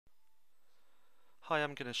Hi,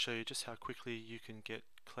 I'm going to show you just how quickly you can get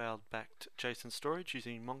cloud-backed JSON storage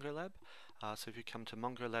using MongoLab. So if you come to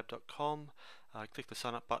mongolab.com, click the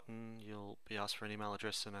sign up button, you'll be asked for an email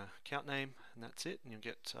address and an account name, and that's it, and you'll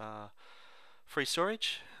get free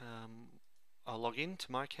storage. I'll log in to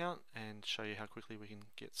my account and show you how quickly we can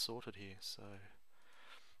get sorted here. So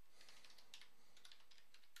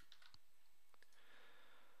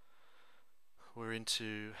we're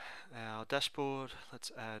into our dashboard. Let's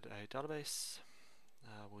add a database.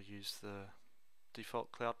 We'll use the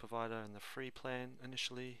default cloud provider and the free plan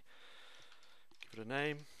initially. Give it a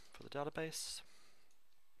name for the database.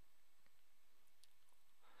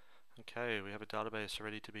 Okay, we have a database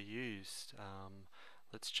ready to be used.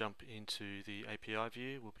 Let's jump into the API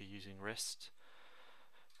view. We'll be using REST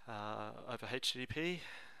over HTTP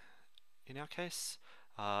in our case,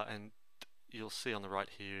 and you'll see on the right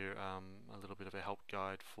here a little bit of a help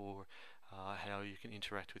guide for how you can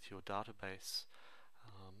interact with your database.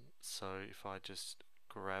 So if I just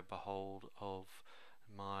grab a hold of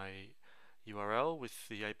my URL with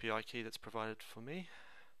the API key that's provided for me,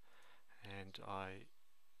 and I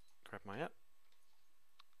grab my app.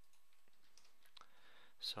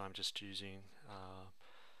 So I'm just using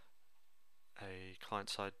a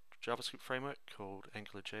client-side JavaScript framework called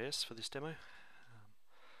AngularJS for this demo.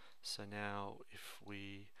 So now if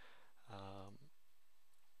we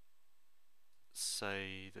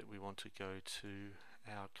say that we want to go to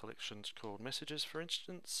our collections called messages, for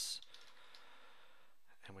instance,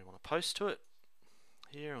 and we want to post to it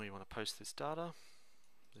here, and we want to post this data,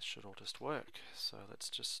 this should all just work. So let's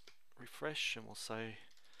just refresh and we'll say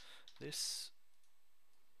this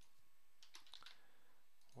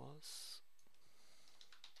was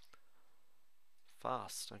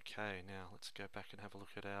fast. Okay, now let's go back and have a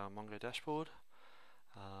look at our Mongo dashboard.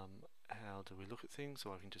 How do we look at things?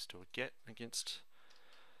 Well, I can just do a get against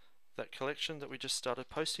that collection that we just started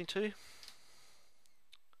posting to.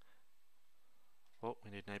 Well,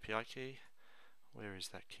 we need an API key. Where is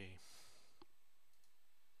that key?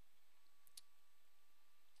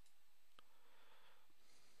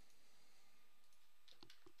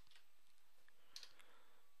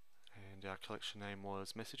 And our collection name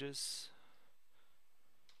was messages.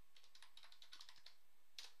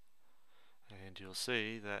 And you'll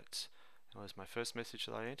see that was my first message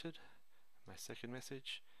that I entered, my second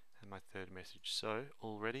message, and my third message. So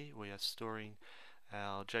already we are storing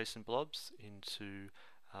our JSON blobs into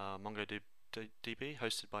MongoDB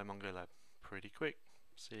hosted by MongoLab. Pretty quick.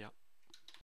 See ya.